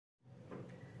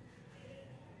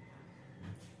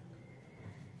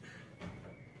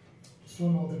So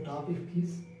now the topic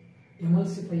is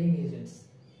emulsifying agents.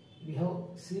 We have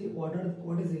see what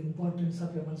is the importance of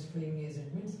emulsifying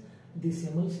agent means this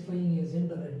emulsifying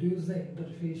agent reduce the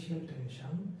interfacial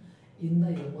tension in the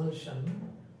emulsion.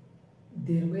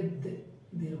 Thereby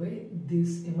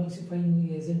this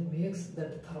emulsifying agent makes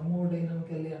that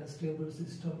thermodynamically unstable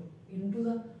system into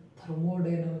the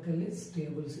thermodynamically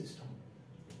stable system.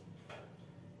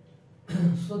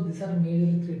 So these are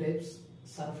majorly three types: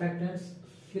 surfactants,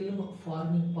 film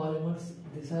forming polymers.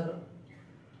 These are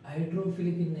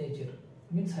hydrophilic in nature,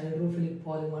 means hydrophilic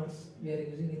polymers we are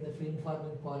using in the film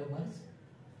forming polymers.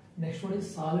 Next one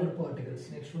is solid particles.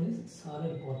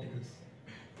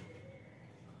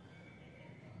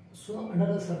 So under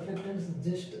the surfactants,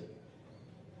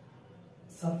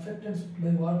 by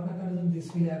what mechanism this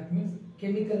will act means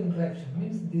chemical interaction,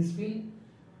 means this will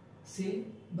see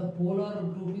the polar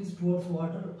group is towards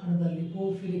water and the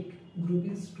lipophilic group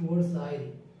is towards the oil.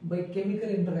 By chemical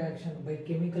interaction,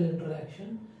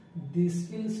 this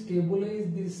will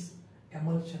stabilize this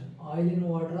emulsion, oil in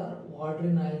water or water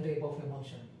in oil type of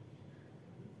emulsion.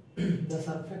 The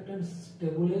surfactants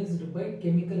stabilized by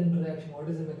chemical interaction. What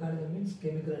is the mechanism means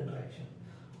chemical interaction.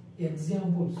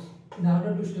 Examples: in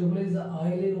order to stabilize the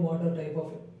oil in water type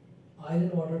of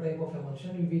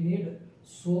emulsion, we need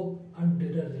soap and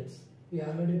detergents. We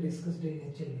already discussed in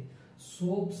HLD.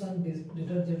 Soaps and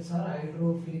detergents are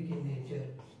hydrophilic in nature.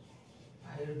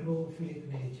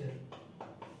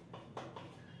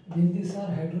 When these are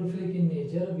hydrophilic in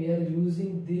nature, we are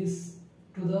using this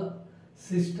to the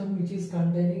system which is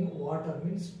containing water,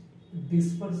 means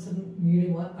dispersion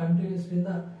medium or continuous. When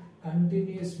the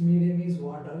continuous medium is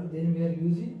water, then we are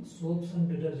using soaps and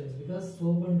detergents, because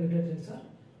soap and detergents are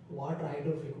water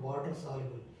hydrophilic, water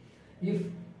soluble. If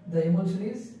the emulsion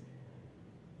is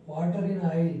water in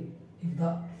oil, if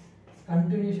the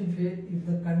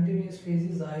continuous phase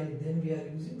is oil, then we are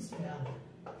using span,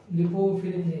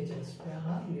 lipophilic nature,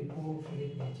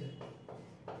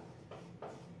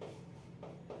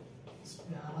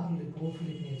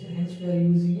 hence we are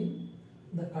using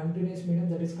in the continuous medium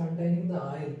that is containing the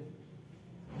oil.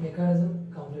 Mechanism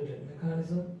completed.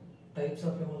 Types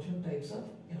of emulsion, types of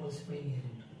emulsifying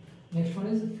agent. Next one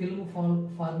is film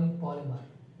forming polymer,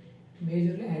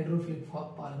 majorly hydrophilic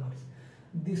polymers.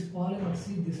 These polymers,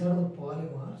 see, these are the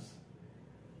polymers.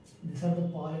 These are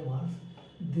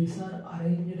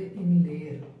arranged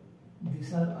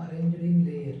in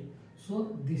layer.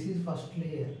 So this is first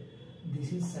layer,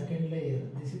 this is second layer,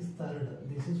 this is third,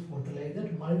 this is fourth, like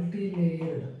that,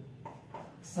 multi-layered.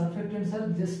 Surfactants are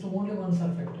just only one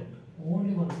surfactant.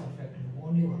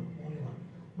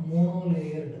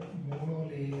 Monolayered.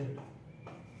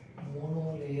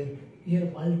 Here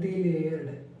multi-layered.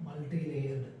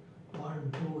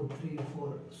 1, 2, 3,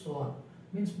 4, so on.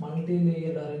 Means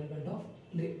multi-layered arrangement of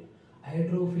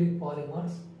hydrophilic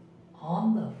polymers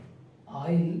on the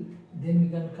oil. Then we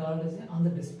can call it as on the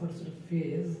dispersed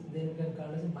phase. Then we can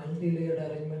call it as a multi-layered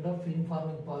arrangement of film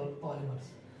forming polymers.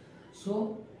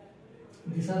 So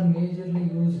these are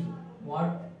majorly used.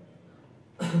 What?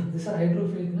 These are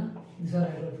hydrophilic, na? These are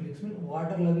hydrophilics, mean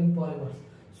water-loving polymers.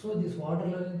 So these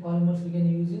water-loving polymers we can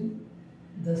use in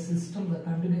the system, the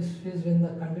continuous phase. When the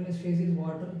continuous phase is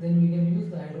water, then we can use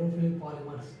the hydrophilic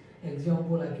polymers.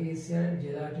 Example: acacia,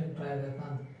 gelatin,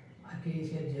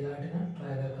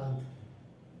 triagacanth.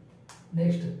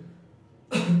 Next,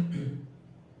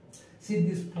 see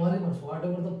these polymers,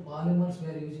 whatever the polymers we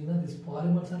are using, these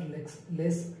polymers are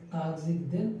less toxic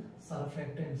than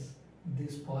surfactants.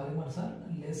 These polymers are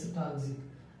less toxic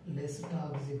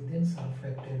than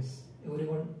surfactants.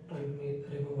 Everyone try to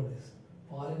remember this.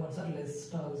 Polymers are less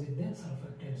toxic than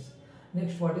surfactants.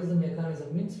 Next, what is the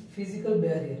mechanism? Means physical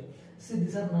barrier. See,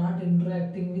 these are not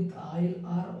interacting with oil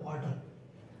or water.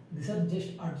 These are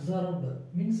just adsorbed,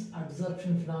 means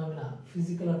absorption phenomena,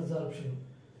 physical absorption,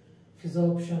 just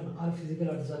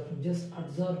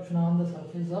adsorption on the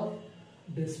surface of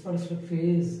dispersed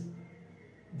phase.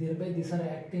 Thereby these are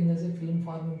acting as a film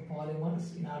forming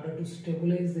polymers in order to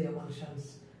stabilize the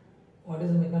emulsions. What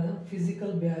is the mechanism?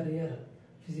 Physical barrier.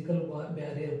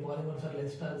 Polymers are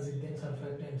less toxic than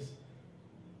surfactants.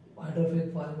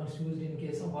 Hydrophilic polymers used in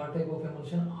case of what type of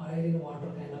emulsion? Oil in water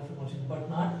kind of emulsion, but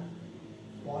not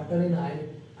water in oil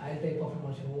type of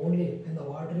emulsion. Only when the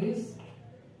water is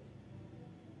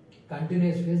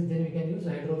continuous phase, then we can use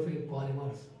hydrophilic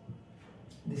polymers.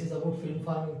 This is about film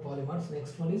forming polymers.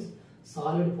 Next one is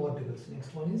solid particles.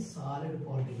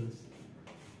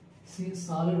 See,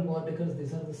 solid particles,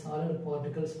 these are the solid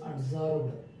particles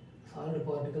adsorbed on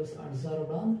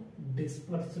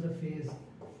dispersed phase.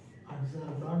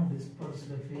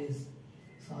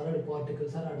 Solid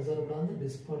particles are adsorbed on the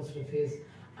dispersed phase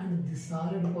and the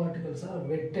solid particles are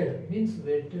wetted, means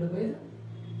wetted by the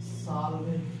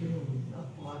solvent film. The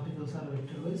particles are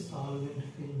wetted by solvent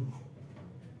film.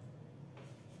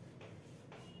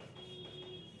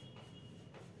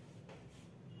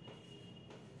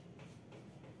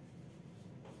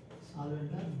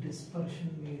 Solvent or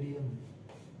dispersion medium.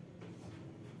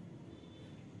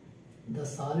 The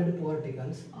solid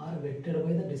particles are wetted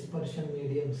by the dispersion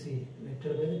medium. See,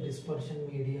 wetted by the dispersion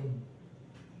medium.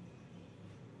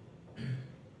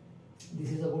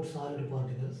 This is about solid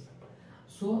particles.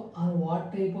 So, on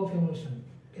what type of emulsion?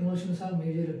 Emulsions are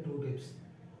majorly two types.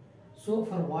 So,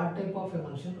 for what type of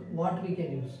emulsion, what we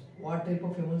can use? What type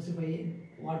of emulsifying?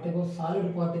 What type of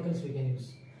solid particles we can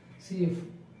use? See,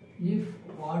 if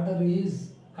water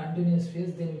is continuous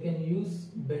phase, then we can use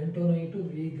bentonite,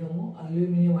 VGum,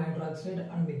 aluminum hydroxide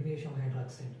and magnesium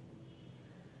hydroxide.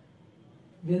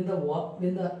 When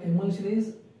the emulsion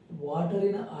is water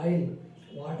in oil,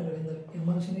 when the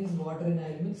emulsion is water in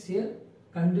oil means here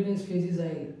continuous phase is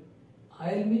oil.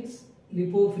 Oil means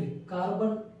lipophilic.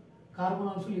 Carbon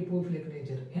also lipophilic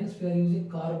nature. Hence we are using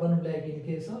carbon black in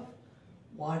case of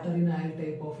water in oil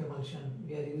type of emulsion.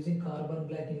 We are using carbon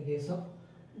black in case of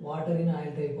water in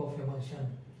oil type of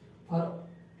emulsion. For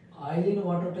oil in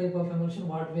water type of emulsion,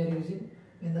 what we are using?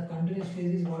 When the continuous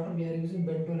phase is water, we are using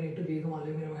bentonite, VGum,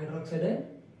 aluminum hydroxide and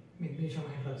magnesium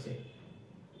hydroxide.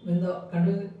 When the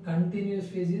continuous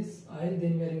phase is oil,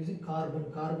 then we are using carbon.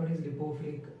 Carbon is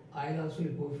lipophilic, oil also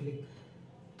lipophilic.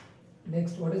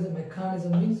 Next, what is the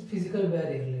mechanism? Means physical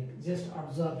barrier, like just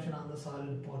absorption on the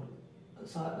solid part,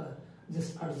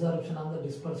 just adsorption on the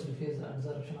dispersed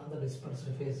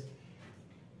phase,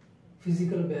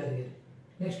 physical barrier.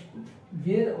 Next,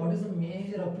 what is the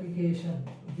major application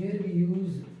where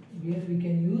we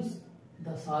can use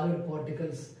the solid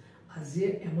particles as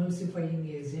a emulsifying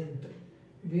agent?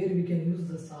 Where we can use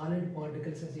the solid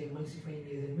particles as a emulsifying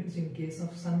agent means in case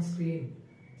of sunscreen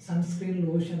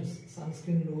lotions.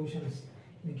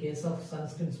 In case of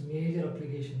sunscreens, major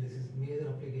application. This is major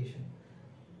application.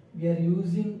 We are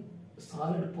using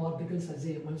solid particles as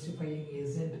a emulsifying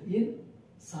agent in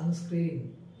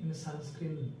sunscreen.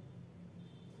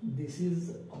 This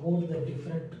is about the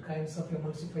different kinds of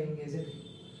emulsifying agent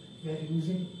we are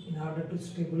using in order to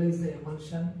stabilize the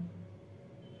emulsion,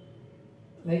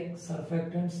 like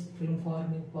surfactants, film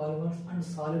forming polymers and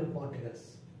solid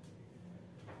particles.